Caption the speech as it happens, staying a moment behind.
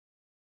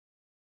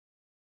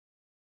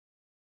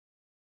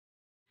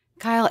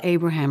Kyle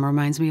Abraham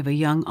reminds me of a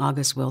young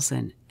August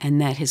Wilson, and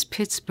that his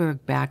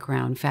Pittsburgh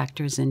background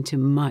factors into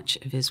much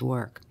of his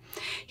work.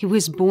 He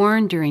was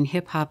born during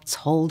hip-hop's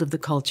hold of the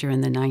culture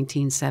in the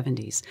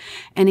 1970s,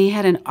 and he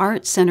had an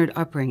art-centered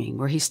upbringing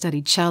where he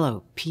studied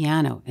cello,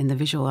 piano, and the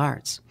visual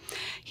arts.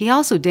 He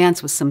also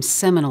danced with some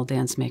seminal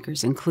dance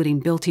makers,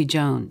 including Bill T.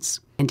 Jones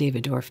and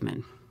David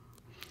Dorfman.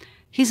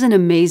 He's an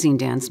amazing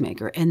dance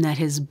maker in that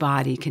his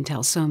body can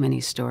tell so many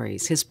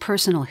stories. His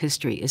personal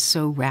history is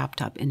so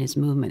wrapped up in his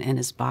movement and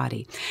his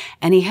body.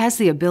 And he has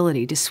the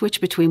ability to switch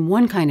between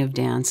one kind of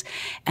dance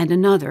and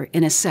another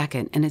in a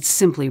second, and it's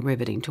simply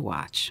riveting to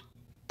watch.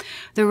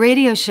 The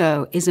radio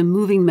show is a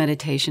moving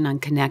meditation on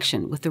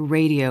connection with the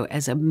radio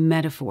as a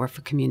metaphor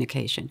for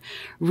communication.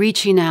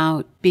 Reaching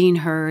out, being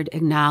heard,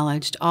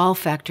 acknowledged, all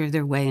factor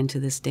their way into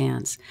this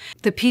dance.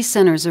 The piece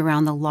centers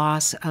around the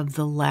loss of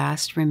the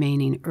last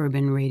remaining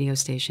urban radio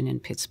station in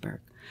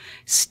Pittsburgh.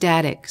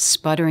 Static,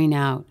 sputtering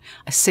out,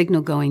 a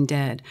signal going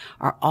dead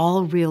are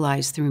all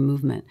realized through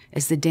movement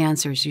as the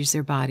dancers use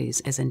their bodies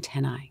as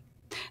antennae.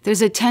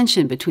 There's a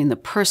tension between the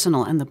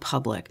personal and the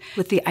public,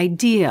 with the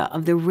idea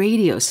of the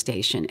radio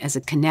station as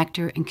a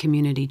connector and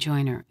community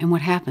joiner, and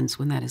what happens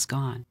when that is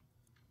gone.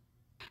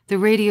 The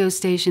radio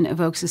station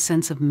evokes a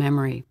sense of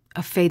memory,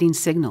 of fading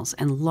signals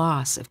and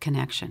loss of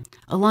connection,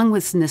 along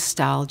with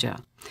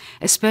nostalgia,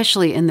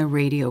 especially in the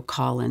radio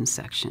call-in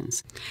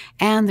sections.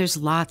 And there's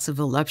lots of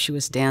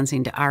voluptuous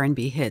dancing to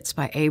R&B hits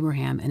by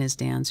Abraham and his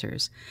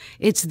dancers.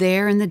 It's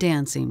there in the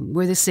dancing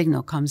where the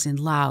signal comes in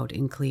loud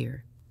and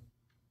clear.